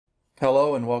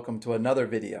Hello and welcome to another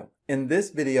video. In this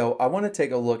video, I want to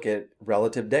take a look at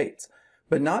relative dates,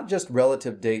 but not just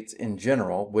relative dates in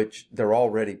general, which they're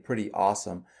already pretty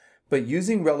awesome, but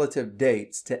using relative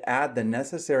dates to add the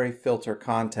necessary filter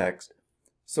context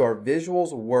so our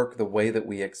visuals work the way that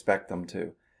we expect them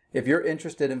to. If you're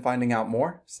interested in finding out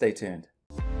more, stay tuned.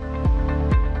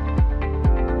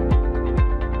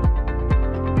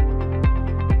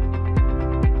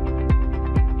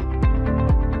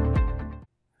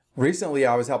 Recently,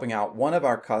 I was helping out one of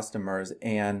our customers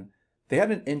and they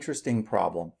had an interesting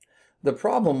problem. The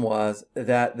problem was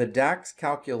that the DAX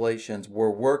calculations were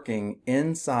working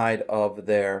inside of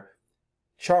their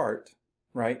chart,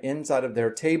 right? Inside of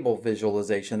their table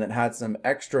visualization that had some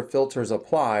extra filters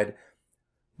applied,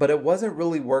 but it wasn't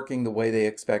really working the way they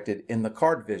expected in the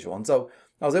card visual. And so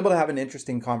I was able to have an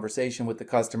interesting conversation with the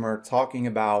customer talking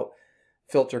about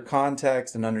filter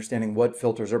context and understanding what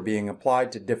filters are being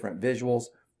applied to different visuals.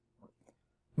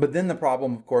 But then the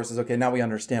problem, of course, is, okay, now we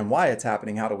understand why it's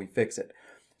happening. How do we fix it?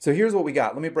 So here's what we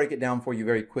got. Let me break it down for you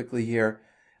very quickly here.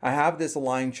 I have this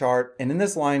line chart, and in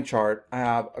this line chart, I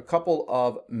have a couple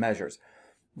of measures.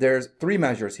 There's three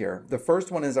measures here. The first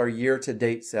one is our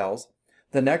year-to-date sales.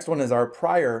 The next one is our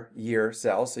prior year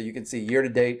sales. So you can see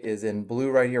year-to-date is in blue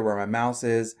right here where my mouse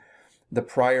is. The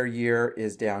prior year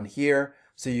is down here.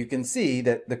 So you can see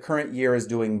that the current year is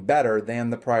doing better than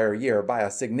the prior year by a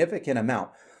significant amount.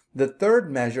 The third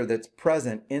measure that's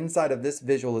present inside of this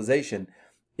visualization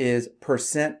is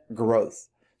percent growth.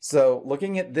 So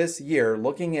looking at this year,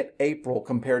 looking at April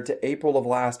compared to April of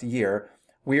last year,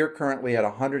 we are currently at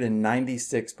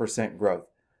 196% growth.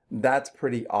 That's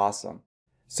pretty awesome.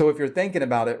 So if you're thinking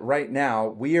about it right now,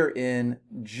 we are in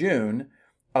June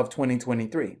of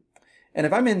 2023. And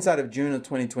if I'm inside of June of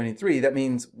 2023, that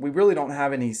means we really don't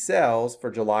have any sales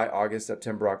for July, August,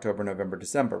 September, October, November,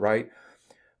 December, right?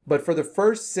 But for the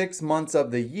first 6 months of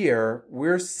the year,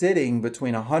 we're sitting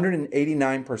between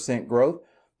 189% growth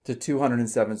to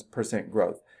 207%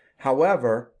 growth.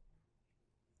 However,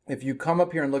 if you come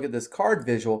up here and look at this card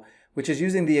visual, which is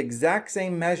using the exact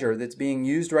same measure that's being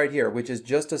used right here, which is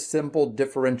just a simple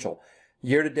differential.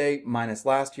 Year to date minus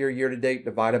last year, year to date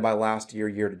divided by last year,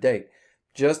 year to date.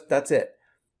 Just that's it.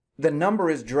 The number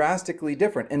is drastically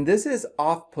different. And this is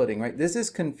off-putting, right? This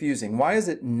is confusing. Why is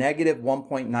it negative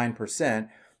 1.9%?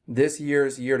 This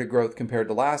year's year to growth compared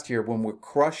to last year when we're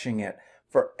crushing it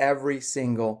for every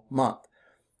single month?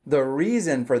 The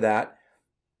reason for that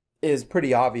is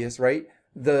pretty obvious, right?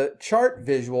 The chart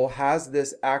visual has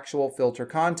this actual filter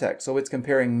context. So it's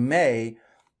comparing May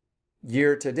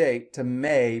year to date to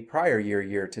May prior year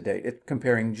year to date. It's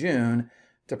comparing June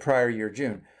to prior year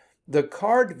June. The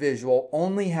card visual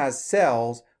only has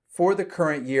sales for the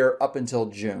current year up until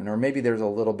June, or maybe there's a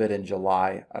little bit in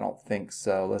July. I don't think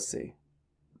so. Let's see.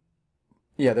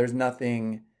 Yeah, there's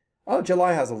nothing. Oh,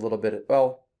 July has a little bit.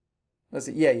 Well, let's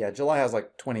see. Yeah, July has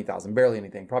like 20,000, barely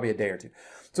anything, probably a day or two.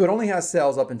 So it only has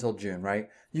sales up until June, right?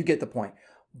 You get the point.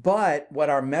 But what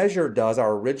our measure does,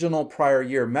 our original prior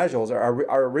year measures,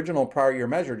 our original prior year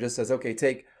measure just says, okay,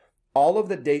 take all of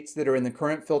the dates that are in the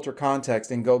current filter context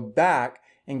and go back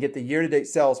and get the year-to-date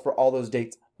sales for all those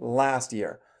dates last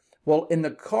year. Well, in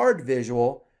the card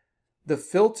visual, the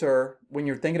filter, when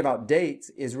you're thinking about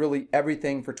dates, is really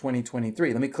everything for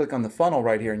 2023. Let me click on the funnel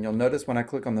right here, and you'll notice when I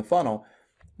click on the funnel,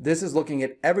 this is looking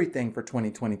at everything for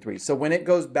 2023. So when it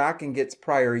goes back and gets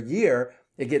prior year,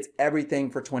 it gets everything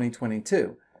for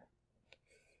 2022.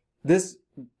 This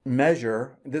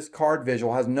measure, this card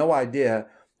visual, has no idea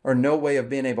or no way of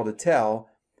being able to tell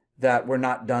that we're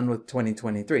not done with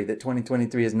 2023, that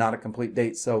 2023 is not a complete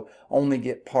date, so only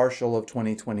get partial of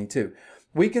 2022.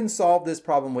 We can solve this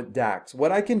problem with DAX.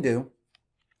 What I can do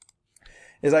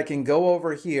is I can go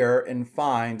over here and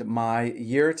find my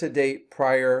year-to-date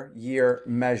prior year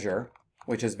measure,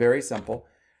 which is very simple.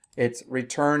 It's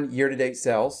return year-to-date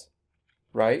sales,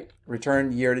 right?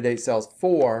 Return year-to-date sales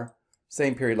for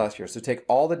same period last year. So take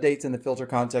all the dates in the filter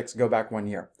context, go back 1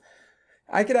 year.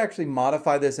 I could actually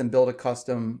modify this and build a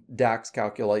custom DAX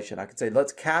calculation. I could say,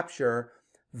 let's capture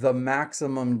the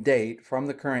maximum date from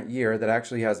the current year that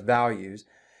actually has values.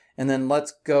 And then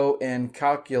let's go and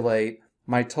calculate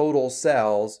my total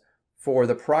sales for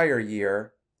the prior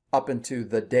year up into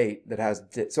the date that has.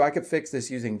 So I could fix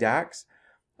this using DAX,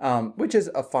 which is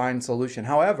a fine solution.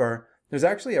 However, there's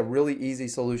actually a really easy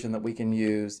solution that we can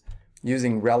use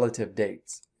using relative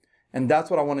dates. And that's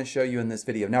what I want to show you in this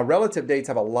video. Now, relative dates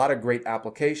have a lot of great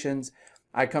applications.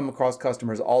 I come across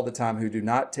customers all the time who do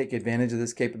not take advantage of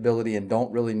this capability and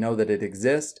don't really know that it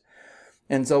exists.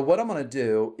 And so what I'm going to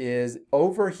do is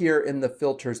over here in the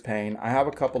filters pane, I have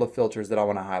a couple of filters that I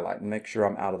want to highlight and make sure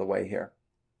I'm out of the way here.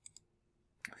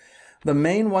 The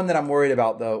main one that I'm worried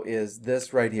about though is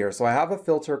this right here. So I have a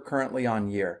filter currently on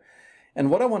year. And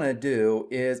what I want to do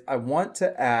is I want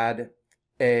to add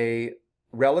a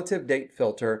relative date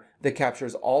filter that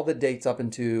captures all the dates up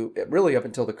until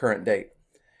the current date.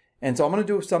 And so I'm going to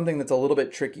do something that's a little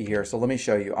bit tricky here. So let me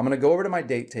show you. I'm going to go over to my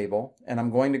date table and I'm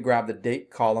going to grab the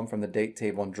date column from the date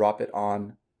table and drop it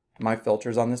on my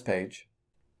filters on this page.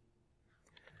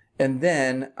 And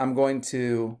then I'm going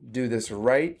to do this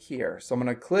right here. So I'm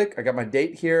going to click, I got my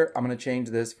date here. I'm going to change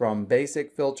this from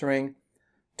basic filtering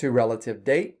to relative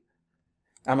date.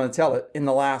 I'm going to tell it in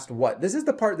the last what? This is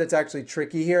the part that's actually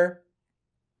tricky here.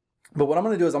 But what I'm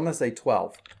going to do is I'm going to say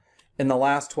 12. In the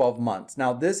last 12 months.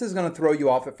 Now this is going to throw you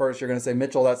off at first. You're going to say,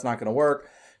 Mitchell, that's not going to work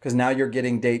because now you're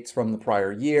getting dates from the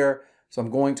prior year. So I'm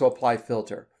going to apply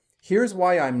filter. Here's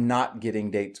why I'm not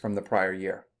getting dates from the prior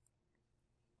year.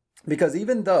 Because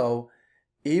even though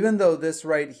this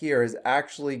right here is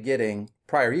actually getting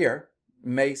prior year,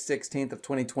 May 16th of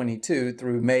 2022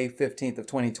 through May 15th of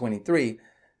 2023,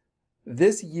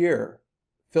 this year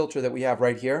filter that we have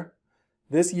right here,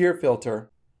 this year filter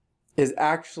is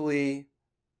actually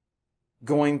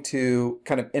going to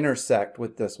kind of intersect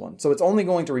with this one. So it's only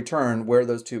going to return where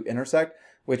those two intersect,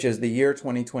 which is the year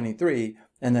 2023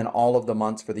 and then all of the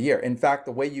months for the year. In fact,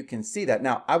 the way you can see that,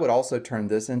 now I would also turn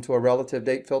this into a relative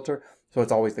date filter, so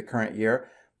it's always the current year.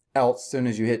 Else, as soon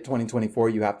as you hit 2024,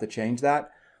 you have to change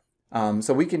that.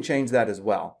 So we can change that as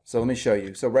well. So let me show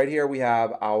you. So right here we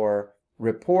have our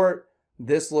report.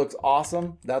 This looks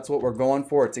awesome. That's what we're going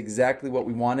for. It's exactly what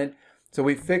we wanted. So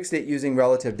we fixed it using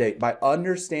relative date by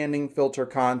understanding filter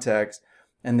context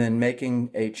and then making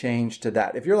a change to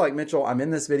that. If you're like, Mitchell, I'm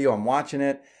in this video, I'm watching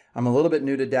it, I'm a little bit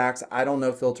new to DAX, I don't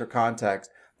know filter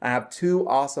context, I have two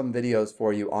awesome videos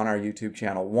for you on our YouTube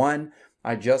channel. One,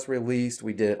 I just released,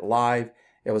 we did it live.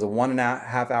 It was a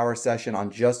 1.5 hour session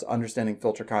on just understanding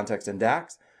filter context in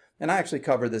DAX. And I actually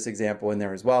covered this example in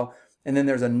there as well. And then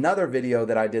there's another video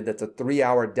that I did that's a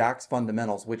 3-hour DAX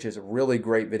fundamentals, which is a really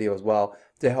great video as well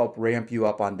to help ramp you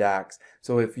up on DAX.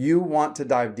 So if you want to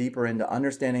dive deeper into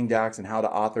understanding DAX and how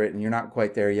to author it and you're not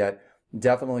quite there yet,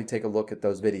 definitely take a look at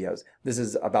those videos. This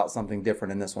is about something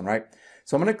different in this one, right?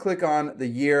 So I'm going to click on the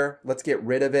year. Let's get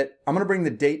rid of it. I'm going to bring the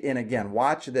date in again.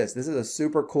 Watch this. This is a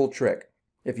super cool trick.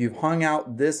 If you've hung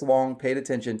out this long, paid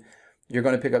attention, you're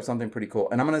going to pick up something pretty cool.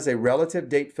 And I'm going to say relative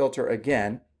date filter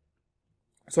again.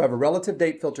 So I have a relative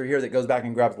date filter here that goes back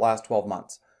and grabs the last 12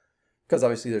 months because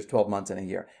obviously there's 12 months in a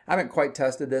year. I haven't quite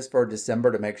tested this for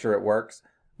December to make sure it works,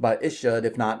 but it should.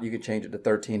 If not, you could change it to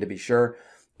 13 to be sure.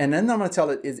 And then I'm going to tell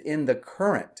it is in the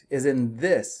current, is in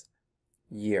this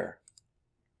year,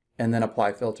 and then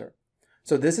apply filter.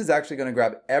 So this is actually going to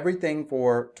grab everything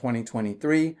for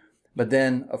 2023, but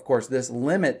then of course this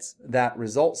limits that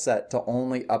result set to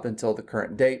only up until the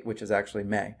current date, which is actually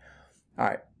May. All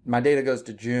right. My data goes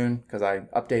to June because I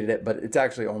updated it, but it's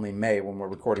actually only May when we're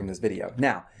recording this video.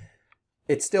 Now,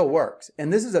 it still works.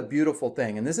 And this is a beautiful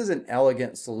thing. And this is an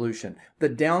elegant solution. The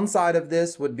downside of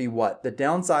this would be what? The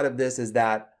downside of this is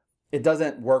that it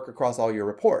doesn't work across all your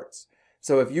reports.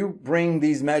 So if you bring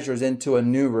these measures into a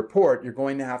new report, you're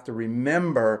going to have to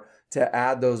remember to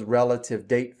add those relative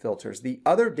date filters. The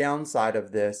other downside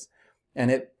of this,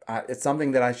 and it's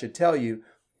something that I should tell you,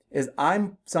 is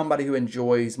I'm somebody who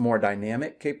enjoys more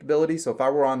dynamic capability. So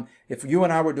if you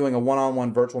and I were doing a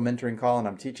one-on-one virtual mentoring call and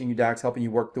I'm teaching you DAX, helping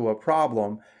you work through a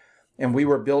problem, and we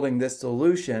were building this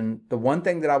solution, the one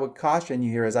thing that I would caution you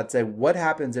here is I'd say, what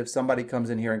happens if somebody comes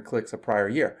in here and clicks a prior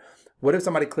year? What if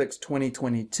somebody clicks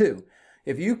 2022?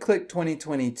 If you click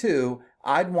 2022,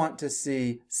 I'd want to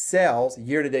see sales,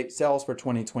 year-to-date sales for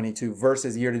 2022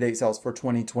 versus year-to-date sales for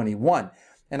 2021.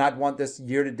 And I'd want this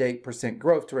year-to-date percent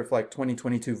growth to reflect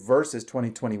 2022 versus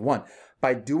 2021.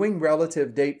 By doing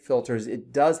relative date filters,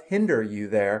 it does hinder you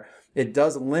there. It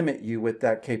does limit you with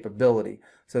that capability.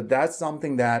 So that's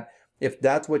something that if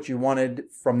that's what you wanted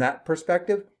from that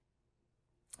perspective,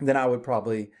 then I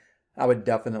would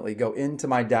definitely go into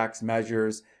my DAX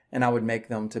measures and I would make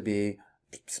them to be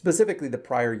specifically the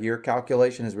prior year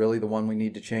calculation is really the one we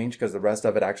need to change because the rest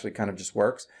of it actually kind of just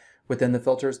works within the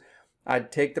filters.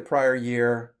 I'd take the prior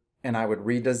year and I would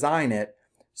redesign it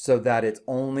so that it's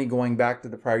only going back to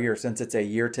the prior year since it's a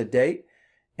year to date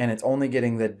and it's only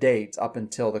getting the dates up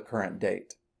until the current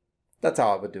date. That's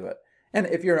how I would do it. And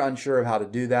if you're unsure of how to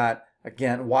do that,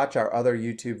 again, watch our other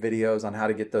YouTube videos on how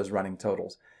to get those running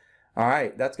totals. All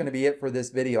right, that's going to be it for this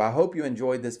video. I hope you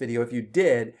enjoyed this video. If you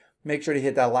did, make sure to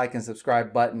hit that like and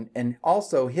subscribe button and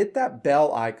also hit that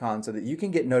bell icon so that you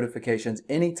can get notifications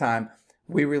anytime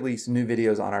we release new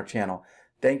videos on our channel.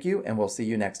 Thank you, and we'll see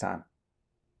you next time.